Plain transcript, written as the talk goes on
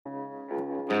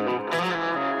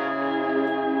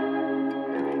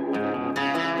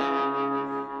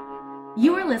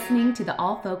You are listening to the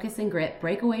All Focus and Grit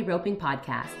Breakaway Roping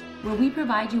Podcast, where we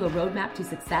provide you a roadmap to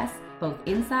success both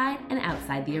inside and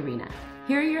outside the arena.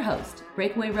 Here are your hosts,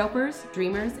 breakaway ropers,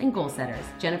 dreamers, and goal setters,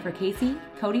 Jennifer Casey,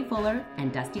 Cody Fuller,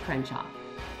 and Dusty Crenshaw.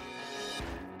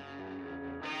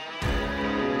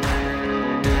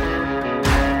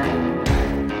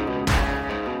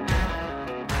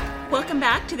 Welcome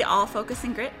back to the All Focus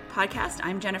and Grit Podcast.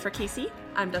 I'm Jennifer Casey.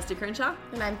 I'm Dusty Crenshaw.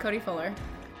 And I'm Cody Fuller.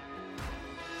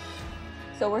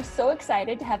 So we're so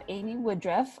excited to have Amy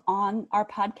Woodruff on our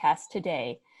podcast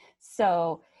today.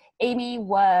 So Amy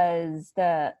was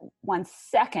the one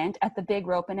second at the big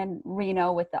roping in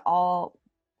Reno with the all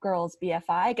girls BFI.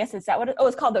 I guess is that what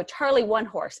it's called, the Charlie One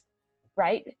Horse,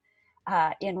 right?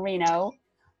 In Reno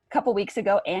a couple weeks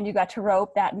ago, and you got to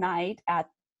rope that night at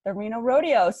the Reno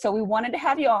Rodeo. So we wanted to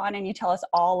have you on and you tell us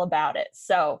all about it.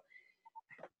 So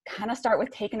kind of start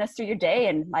with taking us through your day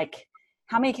and like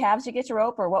how many calves you get to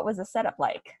rope, or what was the setup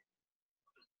like?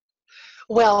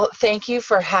 Well, thank you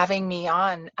for having me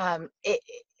on.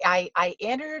 I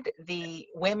entered the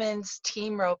women's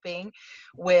team roping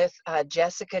with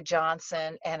Jessica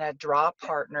Johnson and a draw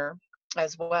partner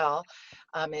as well.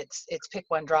 It's pick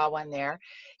one, draw one there.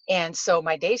 And so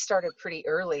my day started pretty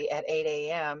early at 8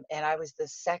 a.m. and I was the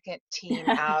second team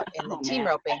out in the team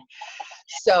roping.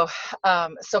 So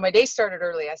my day started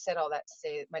early. I said all that to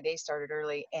say my day started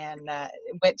early and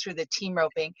went through the team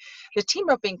roping. The team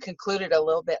roping concluded a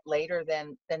little bit later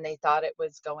than they thought it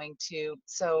was going to.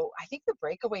 So I think the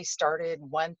breakaway started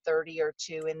 1:30 or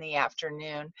 2 in the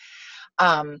afternoon.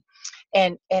 And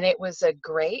it was a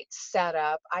great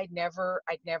setup. I'd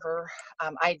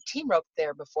team roped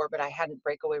there before, but I hadn't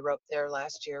breakaway roped there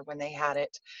last year when they had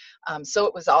it. So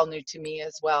it was all new to me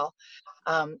as well.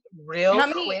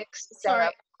 Quick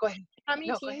setup. Go ahead. How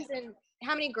many teams and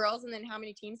how many girls, and then how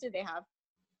many teams did they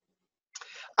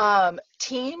have?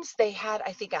 Teams, they had,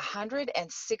 I think,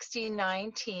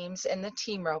 169 teams in the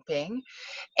team roping,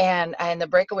 and the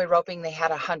breakaway roping, they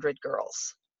had 100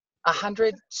 girls.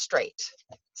 100 straight.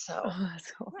 So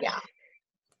that's cool. Yeah.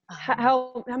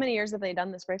 How many years have they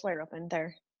done this breakaway roping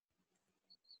there?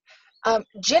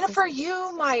 Jennifer,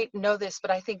 you might know this,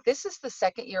 but I think this is the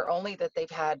second year only that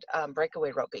they've had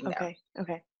breakaway roping there.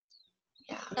 Okay.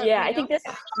 Yeah, I think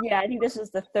this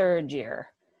is the third year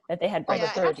that they had breakaway.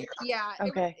 Third year.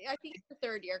 Okay. I think it's the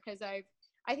third year because I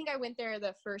think I went there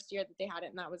the first year that they had it,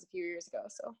 and that was a few years ago.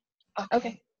 So.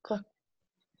 Okay. Cool.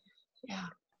 Yeah.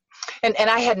 And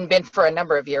I hadn't been for a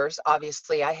number of years.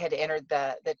 Obviously, I had entered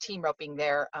the team roping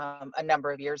there a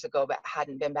number of years ago, but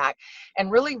hadn't been back, and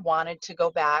really wanted to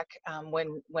go back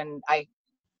when I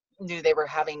knew they were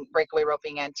having breakaway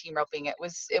roping and team roping. It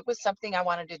was something I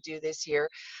wanted to do this year.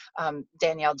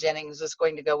 Danielle Jennings was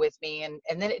going to go with me, and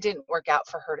then it didn't work out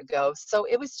for her to go, so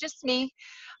it was just me.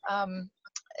 And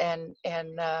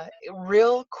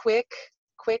real quick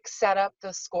setup.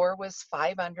 The score was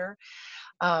 5 under.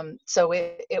 So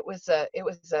it was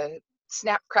a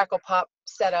snap-crackle-pop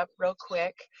setup real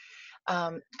quick.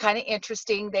 Kind of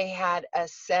interesting. They had a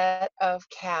set of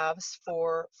calves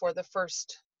for the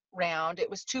first round. It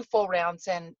was 2 full rounds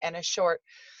and a short.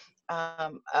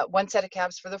 One set of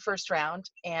calves for the first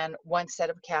round and 1 set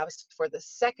of calves for the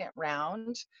second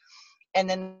round. And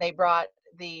then they brought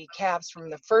the calves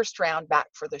from the first round back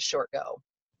for the short go.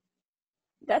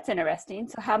 That's interesting.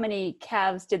 So how many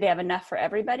calves, did they have enough for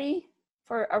everybody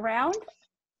for a round?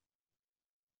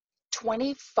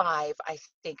 25, I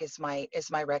think is my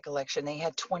recollection. They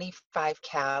had 25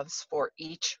 calves for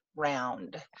each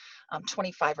round,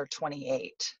 25 or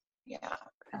 28. Yeah.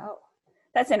 Oh,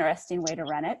 that's an interesting way to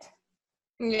run it.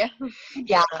 Yeah.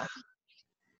 Yeah.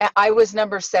 I was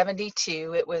number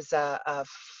 72. It was a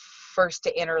first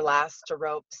to enter, last to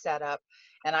rope setup.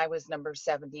 And I was number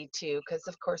 72 because,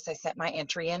 of course, I sent my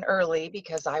entry in early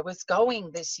because I was going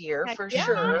this year for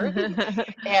sure.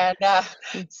 And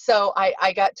so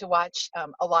I got to watch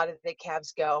a lot of the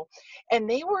calves go. And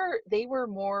the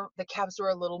calves were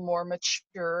a little more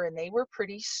mature and they were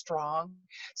pretty strong.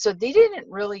 So they didn't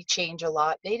really change a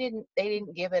lot. They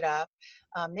didn't give it up.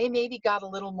 They maybe got a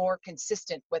little more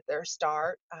consistent with their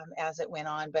start as it went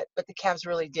on, but the calves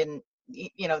really didn't.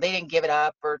 They didn't give it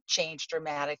up or change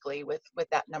dramatically with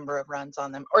that number of runs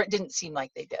on them, or it didn't seem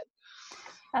like they did.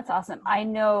 That's awesome. I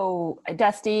know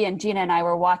Dusty and Gina and I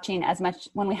were watching as much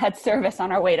when we had service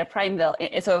on our way to Primeville.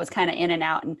 So it was kind of in and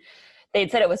out, and they'd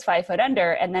said it was 5 foot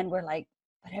under. And then we're like,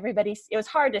 but it was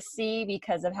hard to see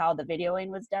because of how the videoing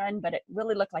was done, but it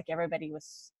really looked like everybody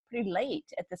was pretty late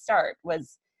at the start.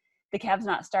 Was the calves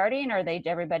not starting, or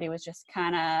everybody was just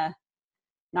kind of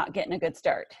not getting a good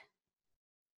start?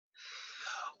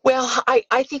 Well,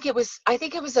 I think it was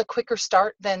a quicker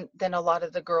start than a lot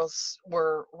of the girls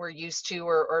were used to,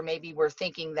 or maybe were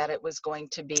thinking that it was going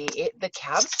to be. The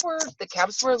calves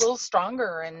were a little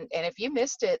stronger, and if you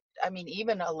missed it, I mean,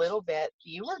 even a little bit,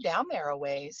 you were down there a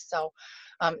ways. So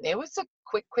it was a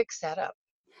quick setup.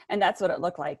 And that's what it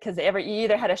looked like, because you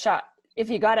either had a shot. If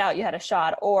you got out, you had a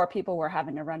shot, or people were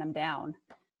having to run them down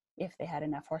if they had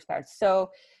enough horsepower. So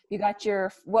you got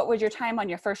what was your time on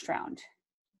your first round?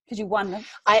 Because you won the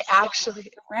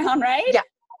round, right? Yeah,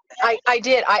 I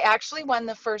did. I actually won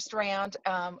the first round,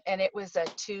 and it was a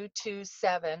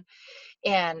 2-2-7.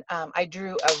 And I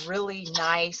drew a really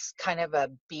nice kind of a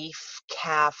beef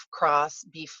calf cross,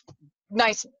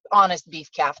 nice, honest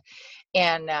beef calf.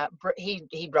 And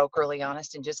he broke early,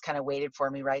 honest, and just kind of waited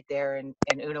for me right there. And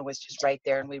Una was just right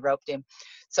there, and we roped him.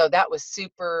 So that was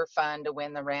super fun to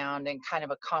win the round, and kind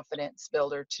of a confidence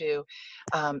builder too.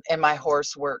 And my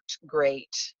horse worked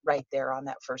great right there on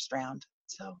that first round.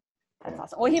 So that's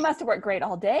awesome. Well, he must have worked great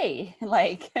all day.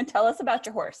 Like, tell us about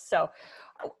your horse. So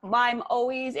I'm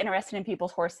always interested in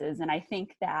people's horses. And I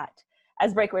think that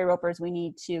as breakaway ropers, we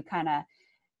need to kind of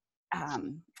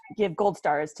give gold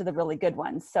stars to the really good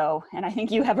ones. So, and I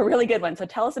think you have a really good one. So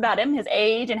tell us about him, his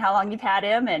age and how long you've had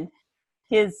him, and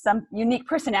some unique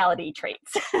personality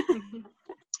traits.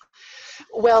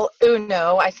 Well,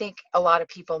 Uno, I think a lot of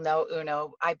people know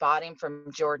Uno. I bought him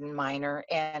from Jordan Minor,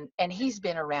 and he's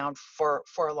been around for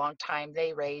a long time.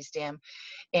 They raised him,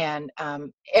 and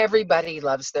everybody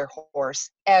loves their horse.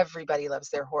 Everybody loves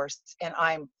their horse, and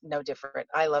I'm no different.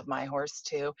 I love my horse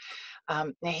too.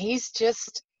 He's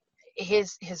just,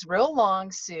 his real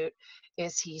long suit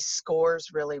is he scores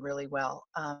really, really well.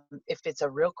 If it's a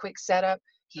real quick setup,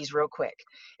 he's real quick.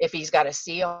 If he's got to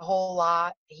see a whole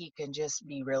lot, he can just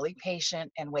be really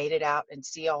patient and wait it out and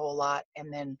see a whole lot,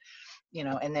 and then,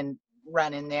 and then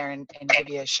run in there and give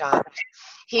you a shot.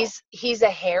 He's a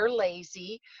hair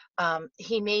lazy.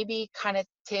 He maybe kind of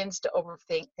tends to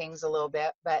overthink things a little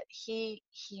bit, but he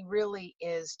really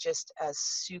is just a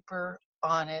super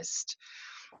honest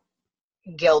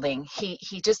gelding.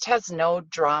 He just has no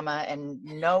drama and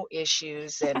no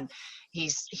issues, and he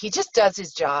just does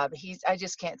his job. I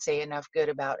just can't say enough good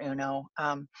about Uno.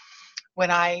 When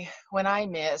I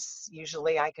miss,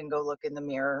 usually I can go look in the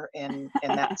mirror, and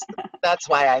that's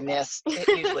why I miss. It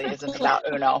usually isn't about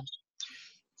Uno.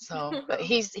 So, but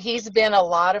he's been a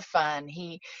lot of fun.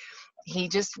 He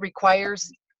just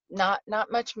requires not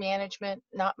much management,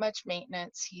 not much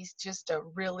maintenance. He's just a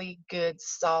really good,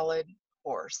 solid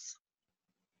horse.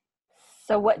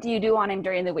 So what do you do on him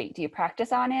during the week? Do you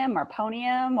practice on him, or pony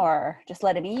him, or just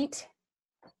let him eat?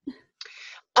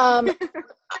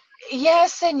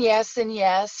 Yes and yes and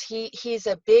yes. He's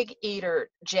a big eater,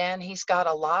 Jen. He's got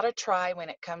a lot of try when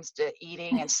it comes to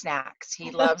eating and snacks.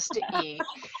 He loves to eat.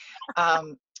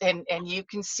 And you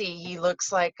can see he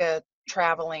looks like a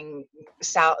traveling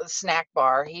snack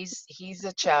bar. He's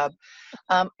a chub.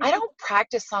 I don't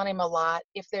practice on him a lot.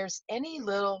 If there's any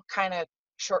little kind of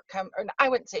shortcoming, or I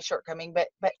wouldn't say shortcoming, but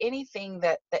anything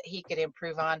that he could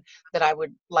improve on, that I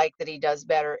would like that he does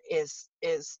better, is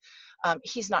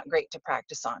he's not great to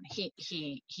practice on.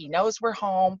 He knows we're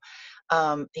home.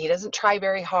 He doesn't try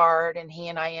very hard, and he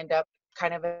and I end up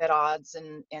kind of at odds,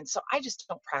 and so I just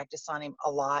don't practice on him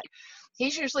a lot.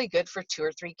 He's usually good for 2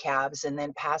 or 3 calves, and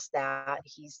then past that,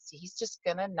 he's just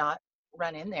gonna not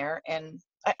run in there. And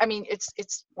I mean,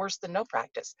 it's worse than no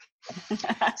practice.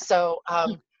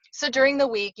 So during the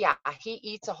week, yeah, he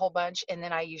eats a whole bunch, and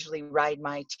then I usually ride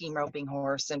my team roping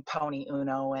horse and pony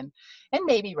Uno, and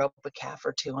maybe rope a calf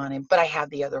or 2 on him. But I have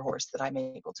the other horse that I'm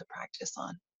able to practice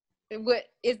on. What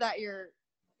is that?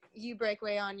 You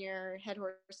breakaway on your head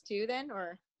horse too, then,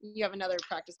 or you have another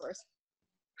practice horse?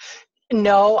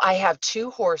 No, I have 2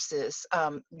 horses.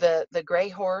 The gray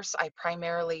horse I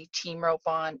primarily team rope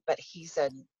on, but he's a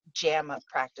jam up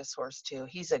practice horse too.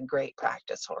 He's a great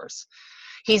practice horse.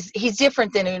 He's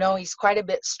different than Uno. He's quite a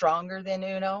bit stronger than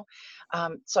Uno.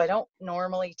 So I don't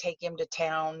normally take him to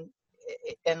town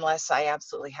unless I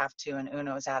absolutely have to, and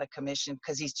Uno's out of commission,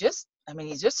 because he's just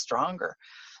stronger.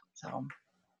 So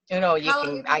Uno, How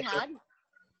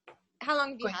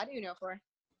long have you had Uno for?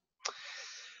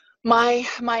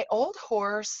 My old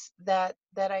horse that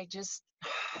I just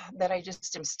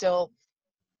am still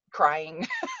crying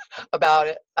about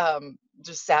it,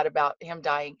 just sad about him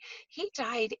dying. He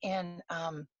died in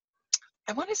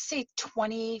I want to say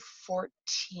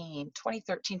 2013,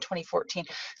 2014.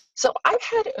 So I've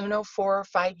had Uno 4 or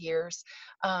 5 years,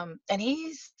 and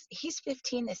he's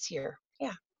 15 this year.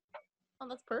 Yeah. Oh,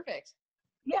 that's perfect.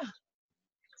 Yeah.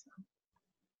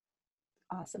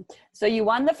 Awesome. So you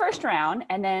won the first round,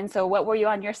 and then, so what were you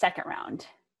on your second round?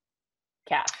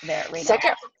 calf there at Reno?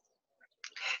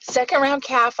 Second round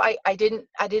calf, I didn't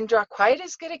draw quite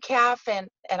as good a calf, and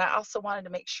I also wanted to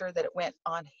make sure that it went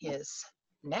on his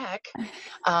neck.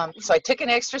 So I took an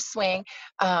extra swing,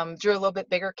 drew a little bit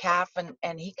bigger calf,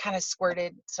 and he kind of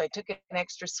squirted. So I took an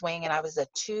extra swing, and I was a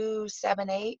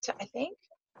 2.78, I think.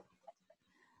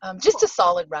 Just a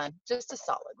solid run.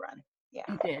 Yeah.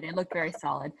 You did. It looked very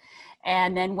solid.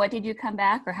 And then what did you come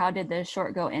back, or how did the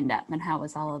short go end up, and how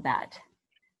was all of that?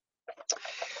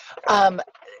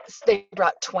 They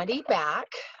brought 20 back,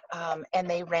 and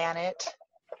they ran it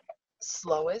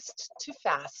slowest to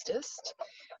fastest.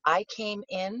 I came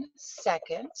in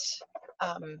second,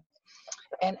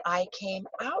 and I came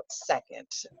out second.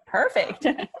 Perfect.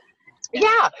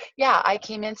 Yeah, I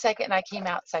came in second and I came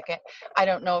out second. I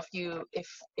don't know if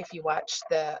you watched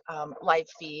the live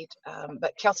feed,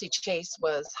 but Kelsey Chase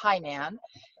was high man,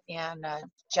 and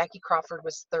Jackie Crawford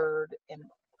was third, and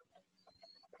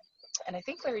I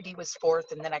think Larry D was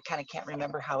fourth, and then I kind of can't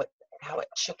remember how it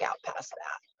shook out past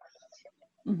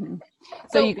that. Mm-hmm.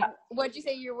 So you got, what'd you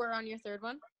say you were on your third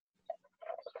one?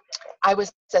 I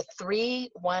was a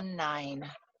 3.19.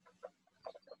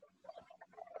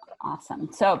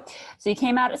 Awesome. So you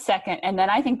came out at second, and then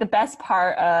I think the best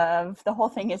part of the whole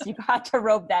thing is you got to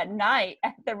rope that night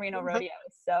at the Reno Rodeo.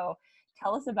 So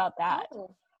tell us about that.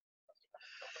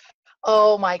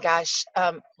 Oh my gosh.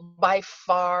 By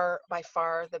far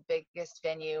the biggest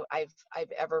venue I've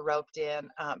ever roped in.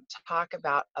 Talk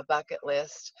about a bucket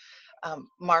list.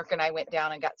 Mark and I went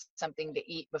down and got something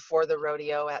to eat before the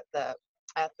rodeo at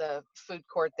the food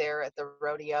court there at the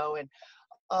rodeo. And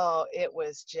it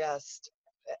was just,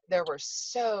 there were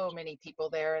so many people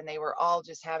there, and they were all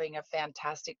just having a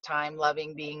fantastic time,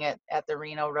 loving being at the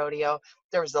Reno Rodeo.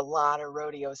 There was a lot of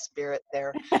rodeo spirit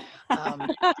there,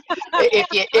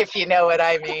 if you know what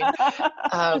I mean.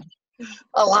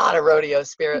 A lot of rodeo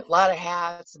spirit, a lot of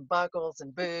hats and buckles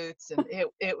and boots, and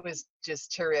it was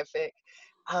just terrific.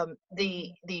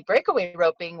 The breakaway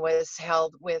roping was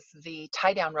held with the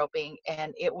tie down roping,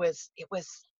 and it was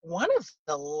one of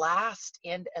the last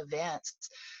end events.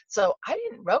 So I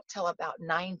didn't rope till about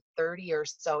 9:30 or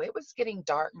so. It was getting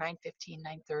dark, 9:15,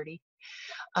 9:30.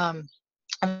 I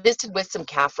visited with some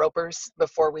calf ropers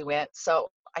before we went,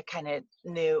 so I kind of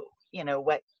knew,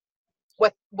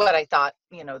 what I thought,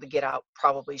 the get out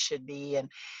probably should be.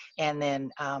 And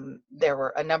then there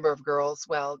were a number of girls.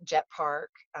 Well, Jet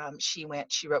Park, she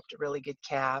roped a really good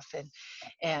calf,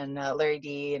 and Larry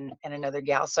D and another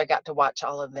gal. So I got to watch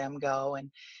all of them go,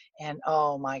 and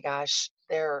oh my gosh,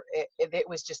 it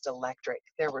was just electric.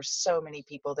 There were so many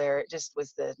people there. It just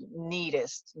was the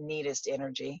neatest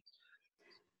energy.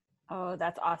 Oh,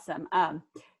 that's awesome.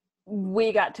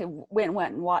 We got to went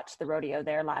and watched the rodeo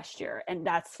there last year, and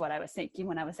that's what I was thinking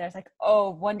when I was there. I was like,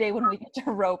 oh, one day when we get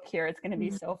to rope here, it's going to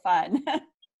be so fun.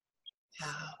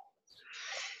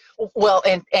 Well,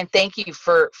 and thank you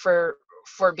for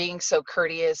being so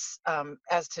courteous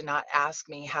as to not ask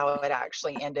me how it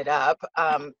actually ended up.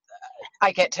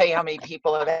 I can't tell you how many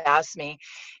people have asked me,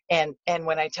 and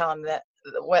when I tell them that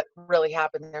what really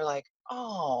happened, they're like,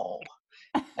 oh.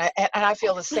 And I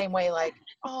feel the same way, like,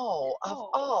 of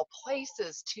all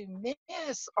places to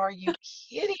miss, are you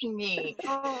kidding me?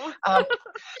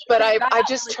 But I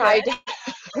just tried.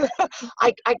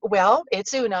 Well,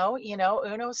 it's Uno,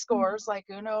 Uno scores like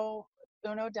Uno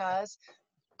does.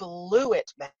 Blew it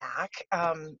back.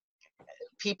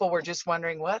 People were just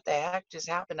wondering what the heck just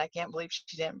happened. I can't believe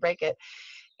she didn't break it.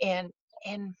 And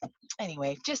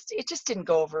anyway, it just didn't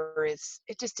go over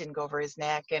his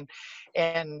neck,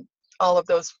 and all of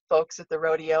those folks at the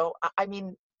rodeo. I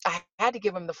mean, I had to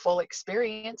give them the full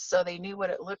experience so they knew what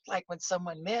it looked like when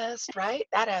someone missed, right?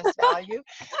 That has value.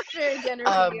 Very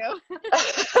generous of you.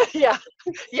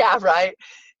 Yeah, right.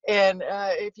 And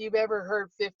if you've ever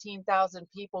heard 15,000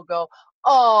 people go,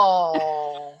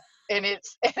 oh, and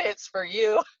it's for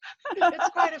you, it's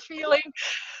quite a feeling.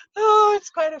 Oh,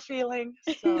 it's quite a feeling.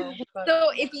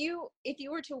 So if you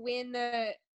were to win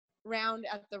the round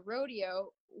at the rodeo,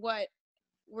 what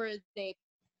were they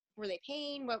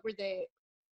paying? What was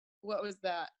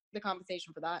the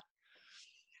compensation for that?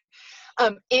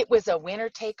 It was a winner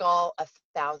take all,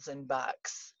 $1,000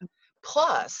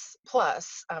 plus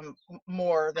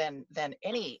more than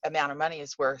any amount of money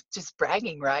is worth. Just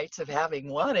bragging rights of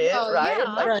having won it, right?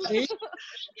 Yeah. Like,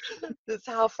 just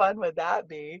how fun would that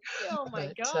be? Oh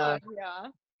my God! Yeah.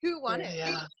 Who won it?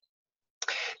 Yeah.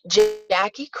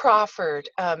 Jackie Crawford.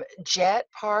 Jet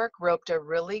Park roped a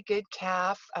really good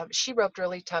calf. She roped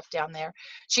really tough down there.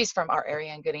 She's from our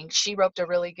area in Gooding. She roped a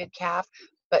really good calf,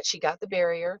 but she got the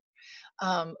barrier.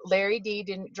 Larry D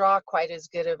didn't draw quite as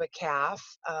good of a calf.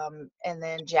 And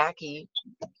then Jackie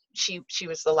she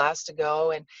was the last to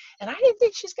go, and I didn't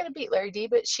think she's going to beat Larry D,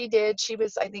 but she did. She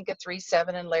was, I think, a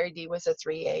 3.7, and Larry D was a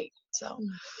 3.8. So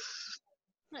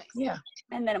Nice. yeah.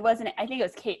 And then I think it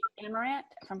was Kate Amarant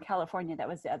from California that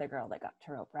was the other girl that got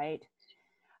to rope, right?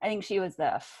 I think she was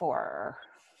the four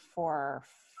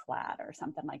flat or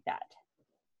something like that.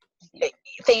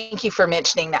 Thank you for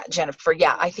mentioning that, Jennifer.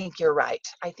 Yeah, I think you're right.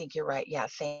 Yeah,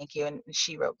 thank you. And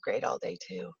she roped great all day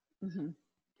too. Mm-hmm.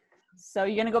 So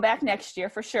you're gonna go back next year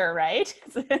for sure, right?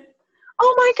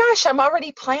 Oh my gosh, I'm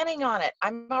already planning on it.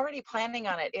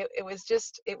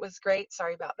 It was great.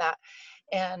 Sorry about that.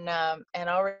 And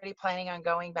already planning on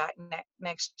going back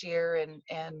next year.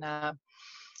 And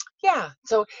yeah,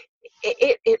 so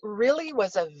it really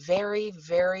was a very,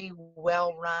 very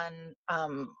well run,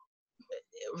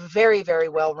 very, very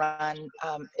well run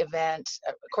event.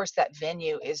 Of course, that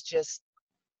venue is just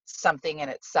something in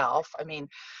itself. I mean,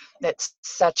 that's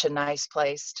such a nice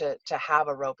place to have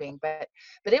a roping, but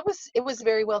it was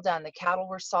very well done. The cattle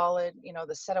were solid,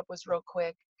 the setup was real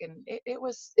quick, and I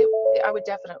would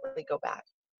definitely go back.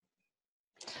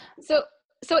 So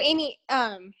Amy,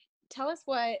 tell us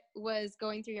what was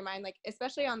going through your mind, like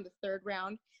especially on the third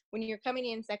round when you're coming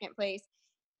in second place.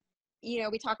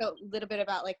 We talk a little bit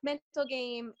about like mental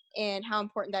game and how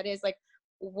important that is. Like,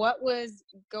 what was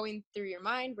going through your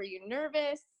mind? Were you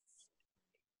nervous?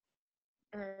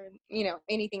 Or,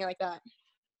 anything like that?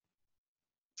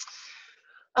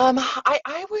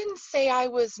 I wouldn't say I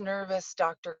was nervous,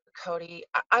 Dr. Cody.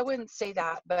 I wouldn't say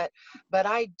that, but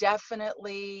I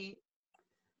definitely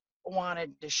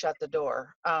wanted to shut the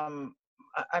door.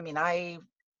 I mean, I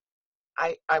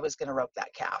was going to rope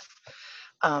that calf.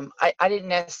 I didn't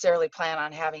necessarily plan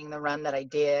on having the run that I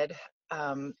did,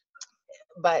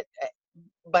 but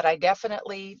I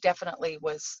definitely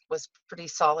was pretty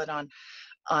solid on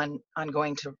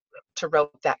going to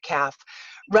rope that calf.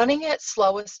 Running it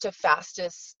slowest to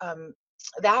fastest,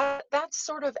 that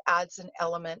sort of adds an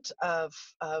element of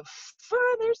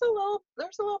there's a little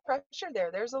pressure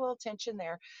there. There's a little tension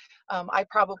there. I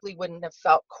probably wouldn't have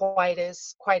felt quite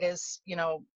as quite as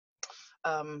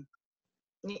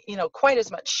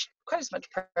much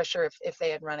pressure if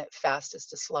they had run it fastest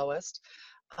to slowest.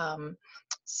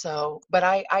 But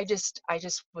I just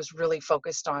was really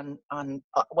focused on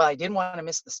well, I didn't want to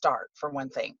miss the start, for one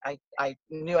thing. I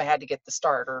knew I had to get the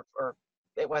start or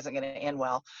it wasn't going to end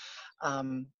well.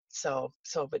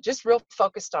 But just real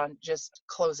focused on just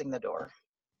closing the door.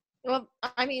 Well,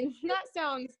 I mean, that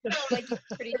sounds like a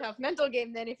pretty tough mental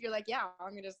game then, if you're like, yeah,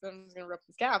 I'm just gonna rope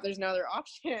this calf. There's no other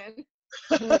option.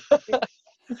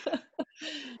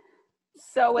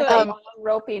 So with a long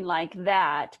roping like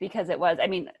that, because it was, I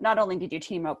mean, not only did you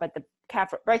team rope, but the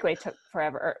calf breakaway took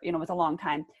forever, it was a long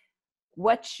time.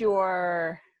 What's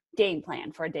your game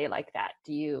plan for a day like that?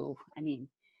 Do you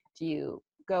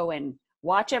go and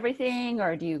watch everything,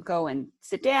 or do you go and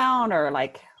sit down, or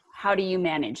like, how do you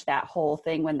manage that whole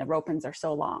thing when the ropings are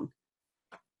so long?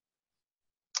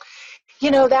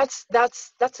 That's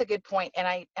a good point. And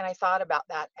I thought about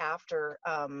that after,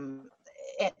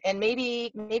 and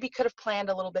maybe could have planned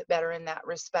a little bit better in that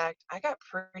respect. I got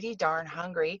pretty darn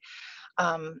hungry.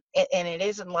 And it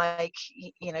isn't like,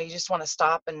 you just want to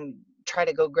stop and try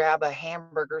to go grab a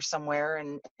hamburger somewhere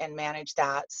and manage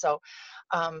that. So,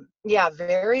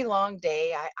 very long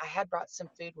day. I had brought some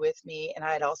food with me, and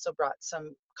I had also brought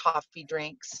some coffee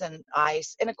drinks and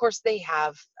ice. And of course they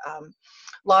have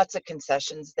lots of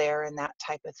concessions there and that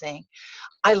type of thing.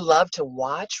 I love to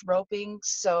watch roping.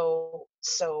 So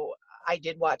I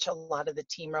did watch a lot of the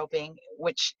team roping,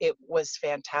 which it was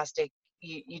fantastic.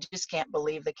 You just can't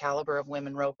believe the caliber of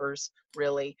women ropers,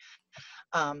 really.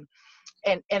 And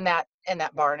that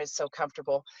barn is so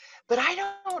comfortable. But I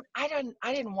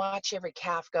didn't watch every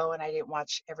calf go, and I didn't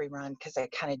watch every run because I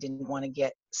kind of didn't want to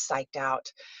get psyched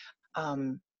out.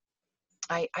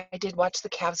 I did watch the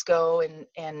calves go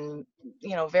and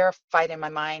verified in my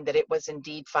mind that it was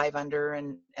indeed 5 under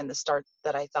and the start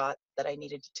that I thought that I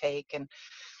needed to take, and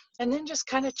then just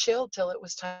kind of chilled till it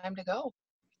was time to go.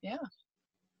 Yeah.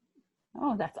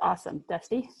 Oh, that's awesome.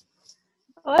 Dusty?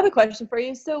 I have a question for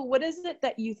you. So what is it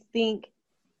that you think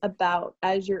about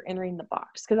as you're entering the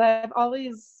box? Because I've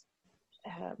always,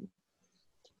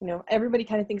 everybody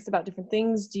kind of thinks about different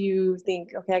things. Do you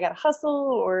think, okay, I got to hustle,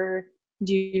 or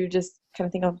do you just kind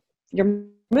of think of your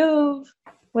move?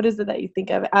 What is it that you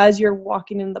think of as you're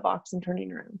walking in the box and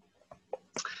turning around?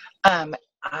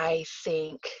 I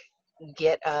think,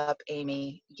 get up,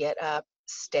 Amy, get up,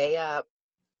 stay up.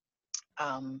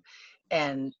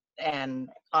 And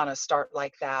on a start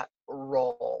like that,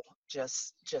 roll.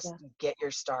 Just get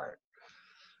your start.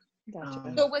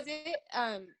 Gotcha. So was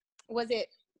it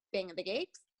bang at the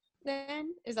gates?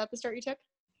 then? Is that the start you took?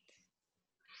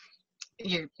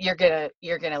 You're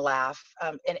gonna laugh,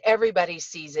 and everybody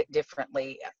sees it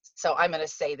differently. So I'm gonna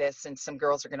say this, and some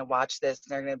girls are gonna watch this,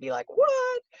 and they're gonna be like,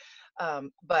 "What?"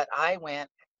 But I went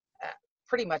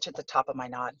pretty much at the top of my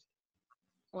nod.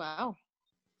 Wow.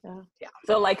 Yeah.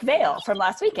 So like Vale from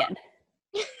last weekend.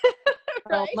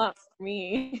 Well, Right? not for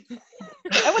me.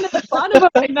 I went at the bottom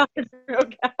of my nod for a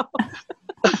cow.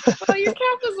 Well, your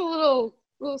calf was a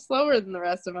little slower than the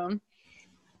rest of them.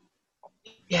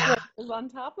 Yeah. It was on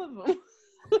top of them.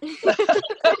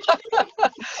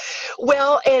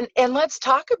 Well, and let's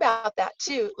talk about that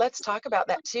too. Let's talk about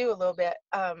that too a little bit.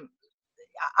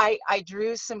 I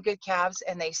drew some good calves,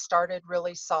 and they started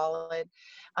really solid,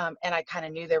 and I kind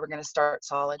of knew they were going to start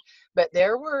solid. But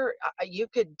there were you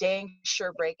could dang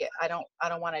sure break it. I don't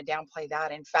want to downplay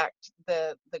that. In fact,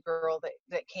 the girl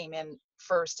that came in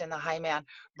first in the high man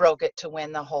broke it to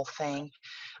win the whole thing,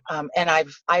 and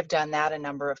I've done that a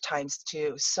number of times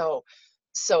too. So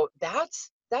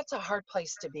that's a hard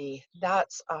place to be.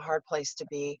 That's a hard place to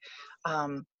be.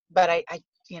 But I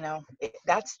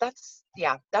that's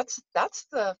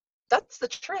the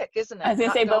trick, isn't it? I was gonna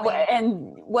Not say, but going.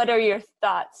 and what are your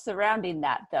thoughts surrounding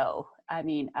that, though? I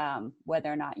mean,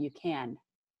 whether or not you can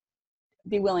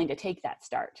be willing to take that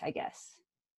start, I guess.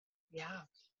 Yeah.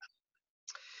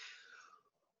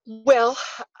 Well,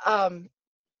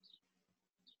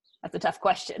 That's a tough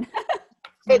question.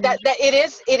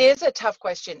 it is a tough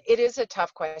question. It is a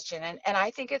tough question, and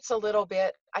I think it's a little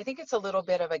bit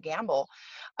of a gamble.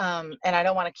 And I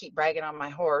don't want to keep bragging on my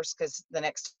horse, because the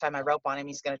next time I rope on him,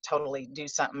 he's going to totally do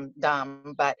something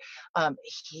dumb. But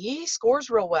he scores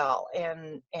real well,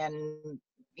 and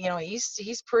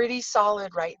he's pretty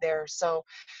solid right there. So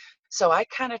I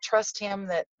kind of trust him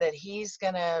that he's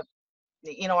gonna,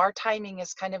 our timing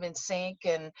is kind of in sync,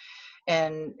 and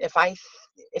if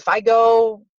I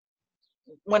go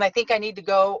when I think I need to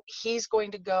go, he's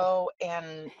going to go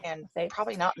and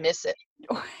probably not miss it.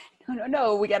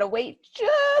 No, we got to wait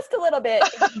just a little bit.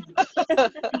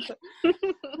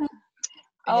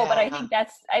 Oh, but I think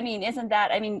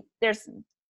there's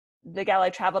the gal I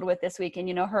traveled with this week, and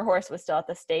her horse was still at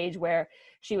the stage where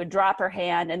she would drop her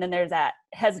hand, and then there's that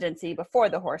hesitancy before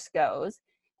the horse goes,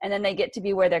 and then they get to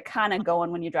be where they're kind of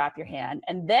going when you drop your hand,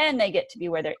 and then they get to be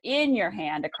where they're in your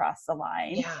hand across the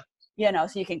line. Yeah.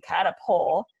 So you can kind of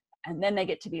pull, and then they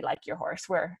get to be like your horse,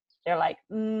 where they're like,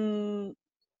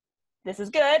 this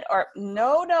is good, or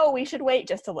no, we should wait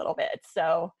just a little bit.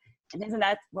 So, and isn't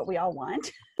that what we all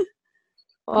want?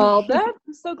 Well, I'm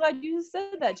so glad you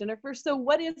said that, Jennifer. So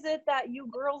what is it that you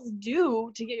girls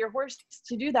do to get your horse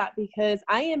to do that? Because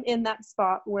I am in that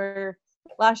spot where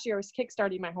last year I was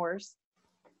kickstarting my horse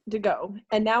to go.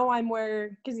 And now I'm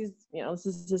because he's, this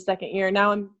is his second year.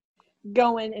 Now I'm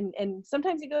going, and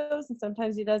sometimes he goes and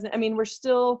sometimes he doesn't. I mean, we're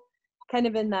still kind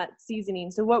of in that seasoning.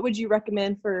 So what would you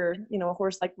recommend for, a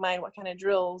horse like mine? What kind of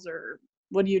drills, or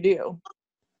what do you do?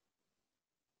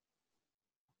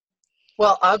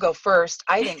 Well, I'll go first.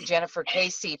 I think Jennifer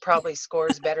Casey probably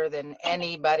scores better than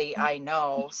anybody I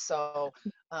know. So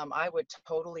I would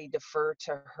totally defer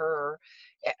to her.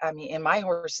 I mean, in my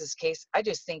horse's case, I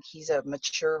just think he's a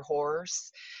mature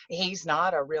horse. He's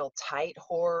not a real tight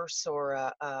horse,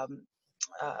 or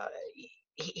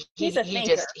He's a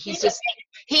thinker.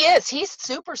 He's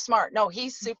super smart. No,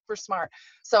 he's super smart.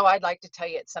 So I'd like to tell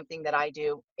you it's something that I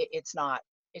do. It's not.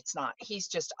 He's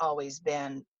just always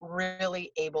been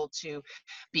really able to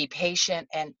be patient,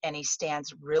 and he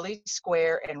stands really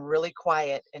square and really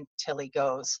quiet until he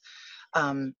goes.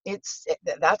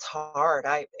 That's hard.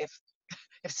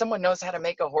 If someone knows how to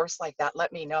make a horse like that,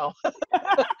 let me know.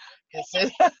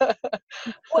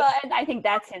 Well, and I think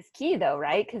that's his key, though,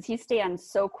 right? Because he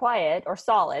stands so quiet, or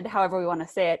solid, however we want to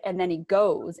say it, and then he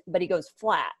goes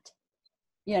flat.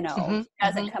 Mm-hmm,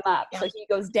 doesn't come up. Yeah. So he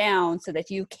goes down so that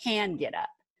you can get up.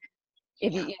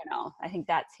 If I think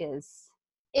that's his.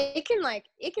 It can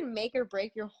make or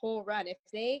break your whole run if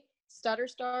they stutter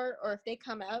start, or if they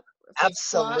come up. If they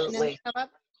squat and then they come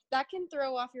up, that can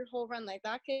throw off your whole run. Like,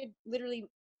 that could literally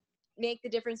make the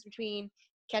difference between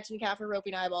catching calf or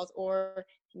roping eyeballs, or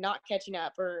not catching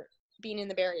up, or being in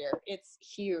the barrier. It's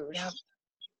huge. Yeah.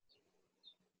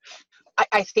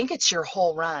 I think it's your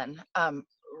whole run.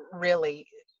 Really.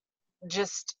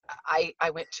 Just I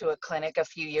went to a clinic a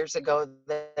few years ago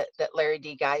that Larry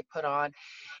D. Guy put on,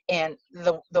 and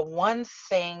the one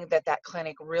thing that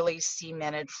clinic really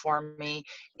cemented for me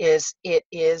is it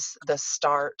is the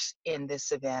start in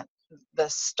this event. the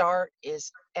start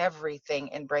is everything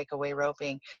in breakaway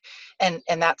roping. And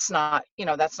that's not,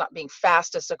 that's not being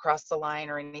fastest across the line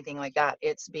or anything like that.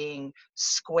 It's being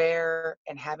square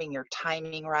and having your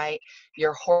timing right,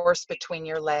 your horse between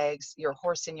your legs, your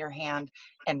horse in your hand,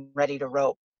 and ready to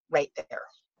rope right there.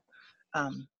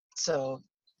 So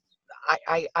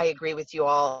I agree with you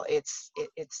all. It's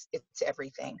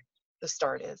everything. The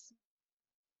start is.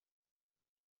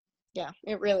 Yeah,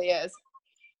 it really is.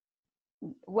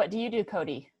 What do you do,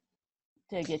 Cody,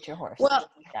 to get your horse? Well,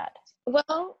 like that?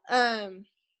 Well, I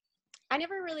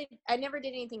never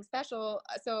did anything special.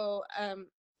 So,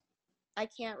 I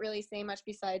can't really say much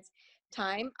besides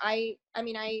time. My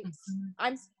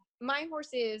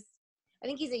horse is, I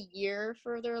think he's a year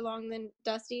further along than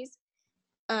Dusty's.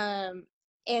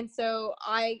 And so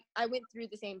I went through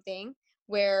the same thing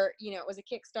where, it was a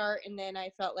kickstart, and then I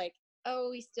felt like,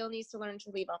 oh, he still needs to learn to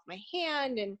leave off my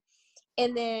hand. And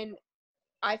then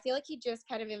I feel like he just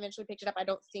kind of eventually picked it up. I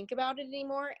don't think about it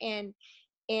anymore. And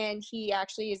he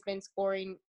actually has been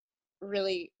scoring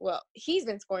really well. He's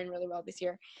been scoring really well this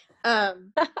year.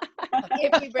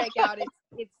 If we break out,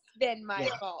 it's been my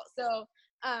fault. So,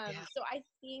 so I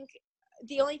think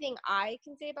the only thing I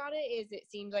can say about it is it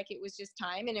seemed like it was just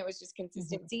time, and it was just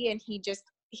consistency, and he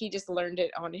just learned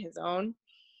it on his own.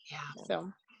 Yeah.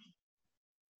 So.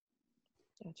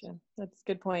 Gotcha. That's a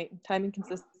good point. Time and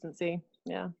consistency.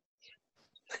 Yeah.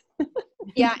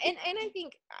 Yeah. And I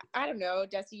think, I don't know,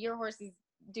 Dusty, your horse is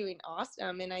doing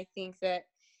awesome. And I think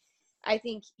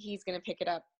he's going to pick it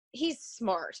up. He's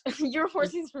smart. Your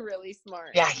horse is really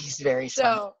smart. Yeah, he's very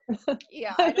smart. So,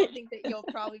 yeah, I don't think that you'll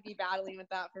probably be battling with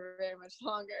that for very much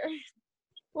longer.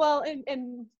 Well,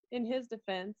 and in his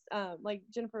defense, like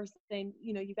Jennifer was saying,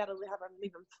 you got to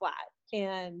leave him flat.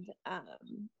 And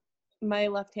my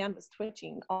left hand was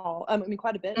twitching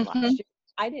quite a bit last year.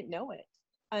 I didn't know it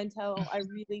until I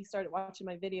really started watching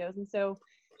my videos. And so,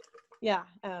 yeah,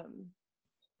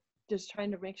 just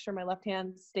trying to make sure my left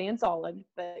hand's staying solid.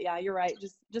 But yeah, you're right.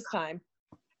 Just time.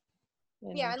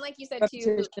 And like you said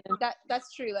too,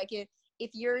 that's true. Like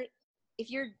if you're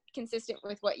consistent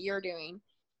with what you're doing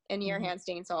and your hand's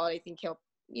staying solid, I think he'll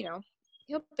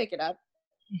pick it up.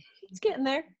 It's getting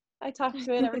there. I talk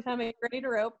to it every time I get ready to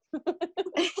rope.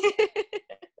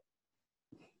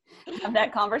 Have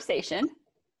that conversation.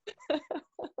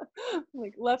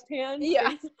 Like left hand,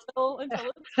 yeah, still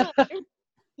until it's time.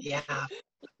 Yeah.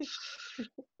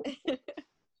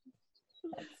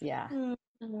 Yeah.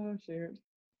 Oh shoot.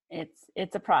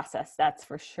 It's a process, that's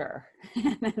for sure.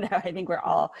 I think we're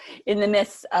all in the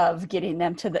midst of getting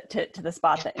them to the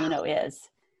spot that Uno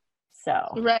is. So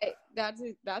right,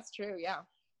 that's true.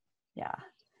 Yeah.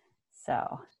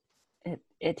 So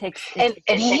it takes and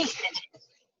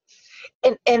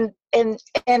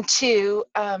two,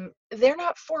 they're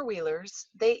not four-wheelers.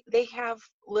 They have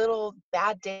little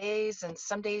bad days, and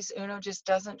some days Uno just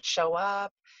doesn't show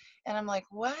up, and I'm like,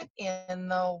 what in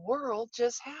the world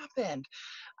just happened?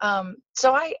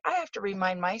 So I have to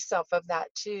remind myself of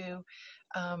that too,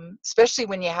 especially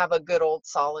when you have a good old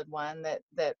solid one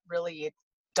that really you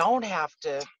don't have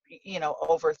to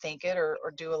overthink it or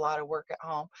do a lot of work at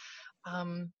home.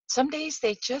 Some days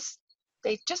they just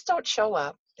don't show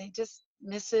up. They just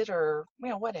miss it, or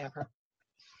whatever.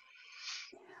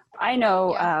 I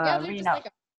know Reno.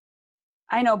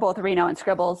 I know both Reno and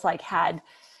Scribbles had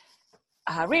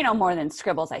Reno more than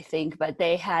Scribbles, I think, but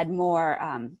they had more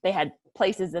they had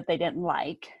places that they didn't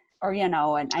like, or and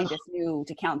I just knew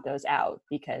to count those out,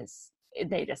 because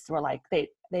they just were like they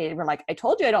were like, I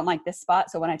told you I don't like this spot.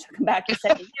 So when I took them back the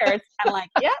second year, it's kind of like,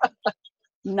 yeah,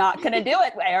 not gonna do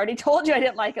it. I already told you I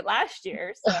didn't like it last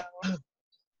year. So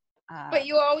but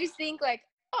you always think like,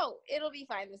 oh, it'll be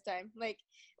fine this time. Like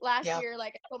last year,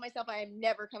 like I told myself I am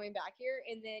never coming back here,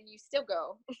 and then you still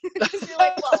go. You're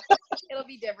like, well, it'll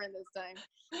be different this time.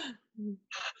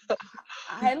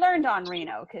 I learned on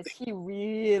Reno because he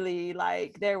really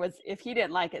if he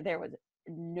didn't like it, there was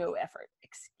no effort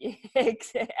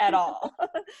at all.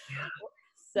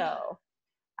 So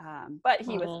but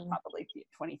he was probably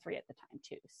 23 at the time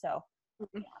too. So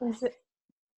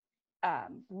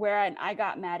where I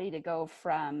got Maddie to go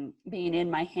from being in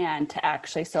my hand to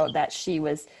actually, so that she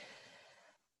was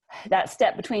that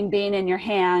step between being in your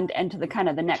hand and to the kind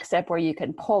of the next step where you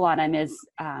can pull on him is,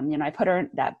 I put her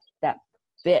that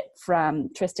bit from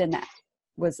Tristan that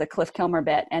was the Cliff Kilmer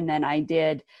bit, and then I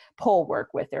did pole work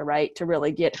with her, right, to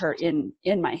really get her in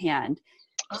my hand.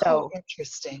 So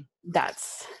interesting.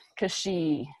 That's because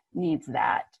she needs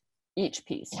that each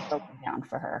piece broken down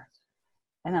for her,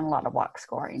 and then a lot of walk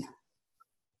scoring.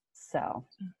 So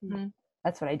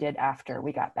that's what I did after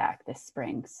we got back this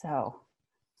spring. So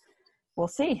we'll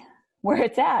see. where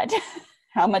it's at,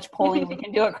 how much pulling we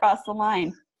can do across the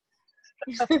line.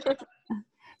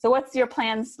 So what's your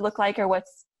plans look like, or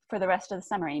what's for the rest of the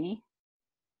summer, Amy?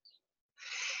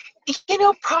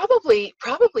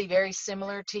 Probably very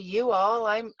similar to you all.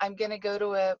 I'm going to go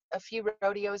to a few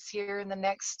rodeos here in the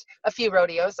next, I'm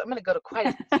going to go to quite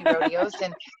a few rodeos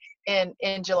in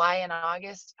July and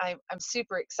August. I'm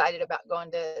super excited about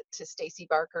going to Stacy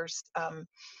Barker's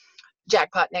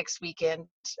jackpot next weekend,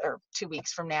 or 2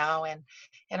 weeks from now, and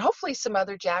hopefully some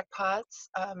other jackpots.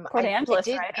 Port Angeles,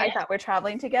 right? I thought we're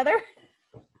traveling together.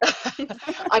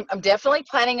 I'm definitely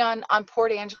planning on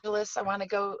Port Angeles. I want to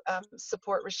go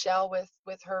support Rochelle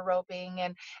with her roping,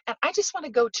 and I just want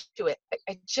to go to it.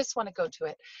 I just want to go to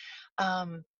it.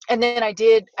 And then I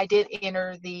did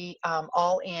enter the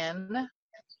all in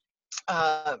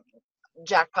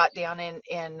jackpot down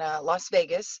in Las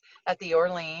Vegas at the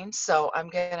Orleans. So I'm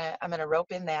gonna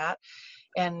rope in that,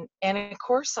 and of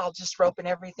course I'll just rope in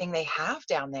everything they have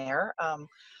down there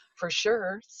for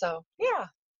sure. So yeah.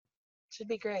 Should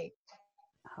be great.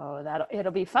 Oh,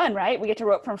 it'll be fun, right? We get to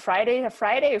rope from Friday to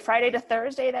Friday, or Friday to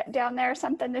Thursday down there or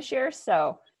something this year.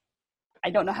 So I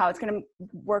don't know how it's going to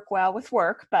work well with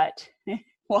work, but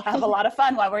we'll have a lot of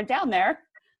fun while we're down there.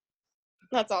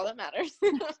 That's all that matters.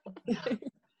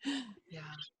 Yeah.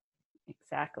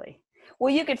 Exactly.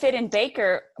 Well, you could fit in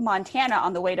Baker, Montana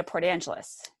on the way to Port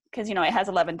Angeles, because, it has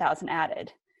 11,000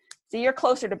 added. So you're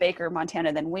closer to Baker,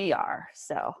 Montana than we are.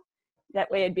 So that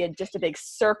way it'd be just a big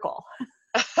circle.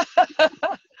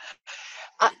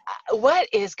 What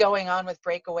is going on with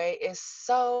Breakaway is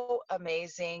so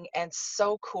amazing and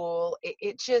so cool.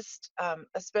 It just,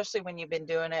 especially when you've been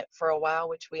doing it for a while,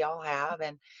 which we all have,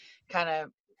 and kind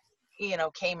of,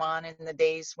 came on in the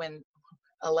days when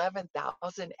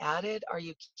 11,000 added. Are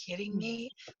you kidding me?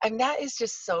 I mean, that is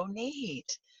just so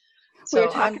neat. We were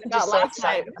talking about last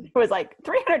night. It was like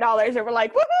 $300, and we're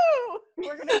like, woohoo!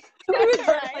 We're gonna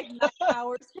like 9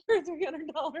 hours for a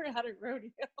 $300 added rodeo.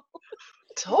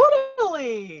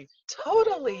 Totally.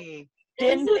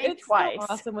 Didn't think twice. So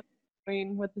awesome what you're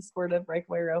doing with the sport of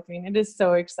breakaway roping. It is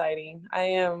so exciting. I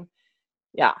am,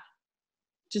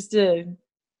 just to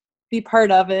be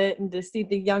part of it, and to see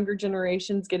the younger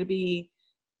generations get to be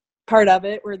part of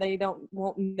it, where they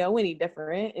won't know any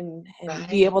different, and right.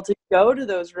 Be able to go to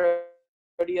those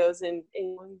rodeos and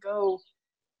go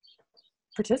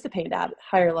participate at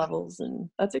higher levels, and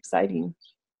that's exciting.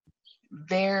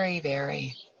 Very,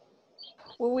 very.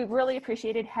 Well, we really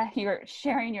appreciated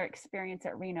sharing your experience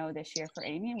at Reno this year for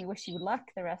Amy, and we wish you luck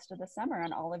the rest of the summer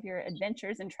on all of your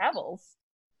adventures and travels.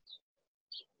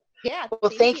 Yeah.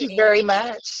 Well, thank you very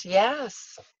much.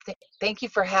 Yes. Thank you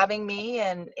for having me,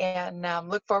 and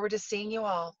look forward to seeing you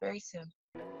all very soon.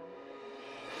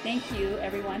 Thank you,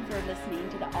 everyone, for listening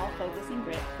to the All Focus and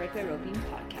Grit Breakaway Roping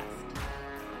podcast.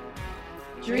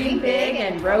 Dream big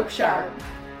and rope sharp.